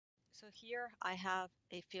So here I have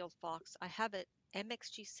a FieldFox. I have an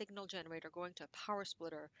MXG signal generator going to a power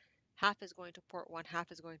splitter. Half is going to port 1,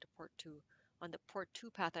 half is going to port 2. On the port 2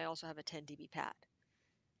 path, I also have a 10 dB pad.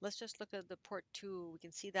 Let's just look at the port 2. We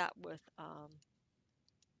can see that with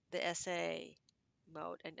the SA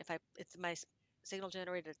mode. And it's my signal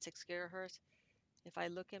generator at 6 gigahertz. If I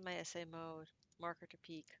look in my SA mode, marker to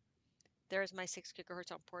peak, there's my 6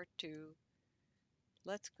 gigahertz on port 2.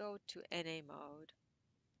 Let's go to NA mode.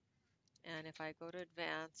 And if I go to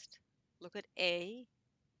advanced, look at A,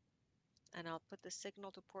 and I'll put the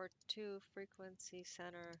signal to port 2, frequency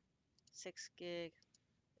center, 6 gig.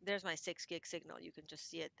 There's my 6 gig signal. You can just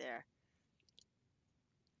see it there.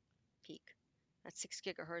 Peak. That's 6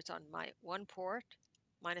 gigahertz on my one port,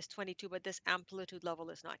 minus 22, but this amplitude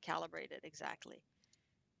level is not calibrated exactly.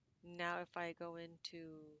 Now if I go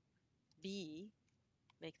into B,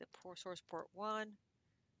 make the source port 1,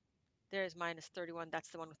 there's minus 31. That's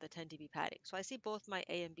the one with the 10 dB padding. So I see both my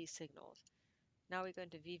A and B signals. Now we go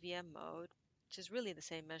into VVM mode, which is really the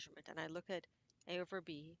same measurement, and I look at A over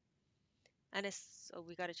B, and so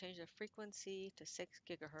we got to change the frequency to 6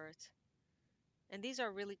 gigahertz. And these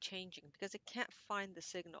are really changing because it can't find the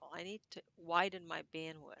signal. I need to widen my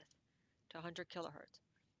bandwidth to 100 kilohertz.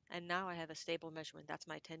 And now I have a stable measurement. That's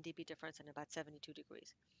my 10 dB difference and about 72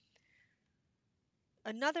 degrees.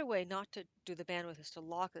 Another way not to do the bandwidth is to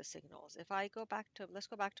lock the signals. If I go back to, let's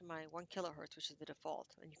go back to my 1 kilohertz, which is the default,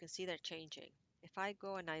 and you can see they're changing. If I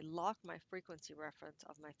go and I lock my frequency reference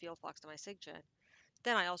of my FieldFox to my SIGGEN,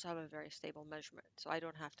 then I also have a very stable measurement, so I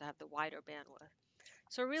don't have to have the wider bandwidth.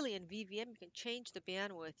 So really in VVM, you can change the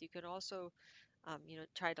bandwidth. You can also,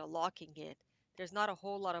 try to locking it. There's not a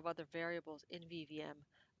whole lot of other variables in VVM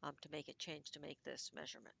to make it change to make this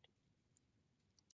measurement.